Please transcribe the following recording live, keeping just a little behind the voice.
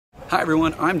Hi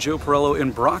everyone, I'm Joe Parello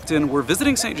in Brockton, where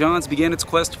visiting St. John's began its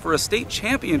quest for a state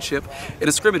championship in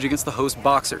a scrimmage against the host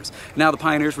Boxers. Now the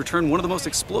Pioneers return one of the most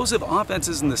explosive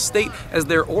offenses in the state as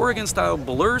their Oregon-style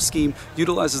blur scheme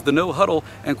utilizes the no huddle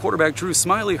and quarterback Drew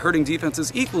Smiley hurting defenses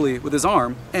equally with his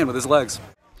arm and with his legs.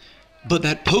 But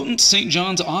that potent St.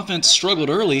 John's offense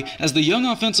struggled early as the young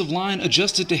offensive line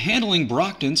adjusted to handling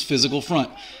Brockton's physical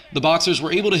front. The Boxers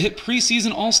were able to hit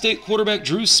preseason All-State quarterback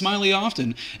Drew Smiley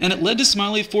often, and it led to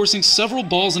Smiley forcing several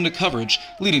balls into coverage,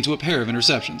 leading to a pair of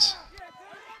interceptions.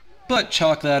 But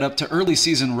chalk that up to early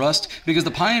season rust because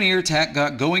the Pioneer attack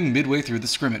got going midway through the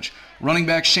scrimmage. Running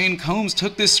back Shane Combs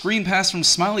took this screen pass from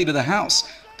Smiley to the house.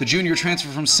 The junior transfer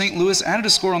from St. Louis added a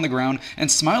score on the ground,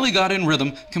 and Smiley got in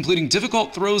rhythm, completing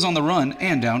difficult throws on the run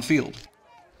and downfield.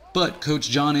 But Coach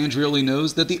John Andreoli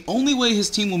knows that the only way his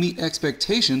team will meet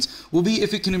expectations will be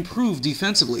if it can improve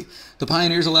defensively. The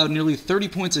Pioneers allowed nearly 30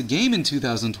 points a game in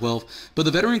 2012, but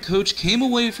the veteran coach came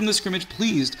away from the scrimmage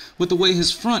pleased with the way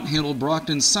his front handled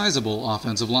Brockton's sizable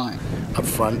offensive line. Up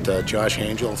front, Josh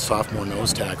Angel, sophomore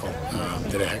nose tackle,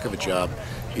 did a heck of a job.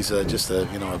 He's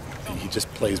he just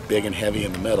plays big and heavy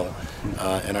in the middle.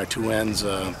 And our two ends,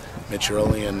 Mitch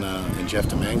Early and Jeff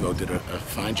Domingo, did a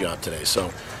fine job today.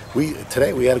 So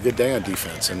today we had a good day on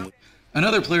defense. And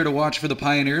another player to watch for the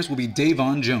Pioneers will be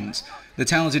Davon Jones. The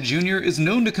talented junior is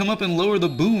known to come up and lower the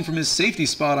boom from his safety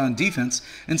spot on defense,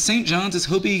 and St. John's is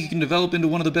hoping he can develop into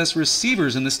one of the best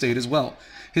receivers in the state as well.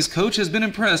 His coach has been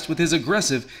impressed with his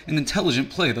aggressive and intelligent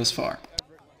play thus far.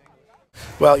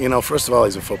 Well, first of all,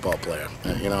 he's a football player.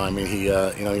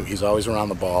 He's always around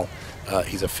the ball.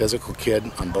 He's a physical kid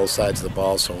on both sides of the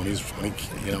ball. So when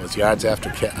his yards after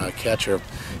catcher,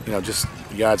 just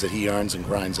yards that he earns and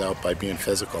grinds out by being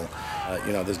physical.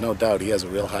 There's no doubt he has a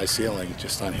real high ceiling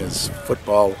just on his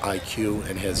football IQ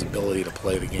and his ability to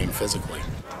play the game physically.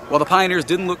 While the Pioneers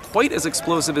didn't look quite as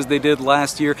explosive as they did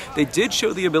last year, they did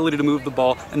show the ability to move the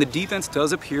ball, and the defense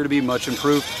does appear to be much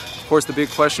improved. Of course, the big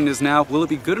question is now, will it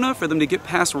be good enough for them to get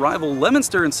past rival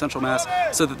Leominster in Central Mass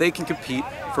so that they can compete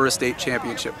for a state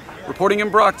championship? Reporting in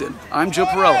Brockton, I'm Joe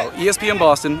Parello, ESPN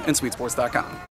Boston and SweetSports.com.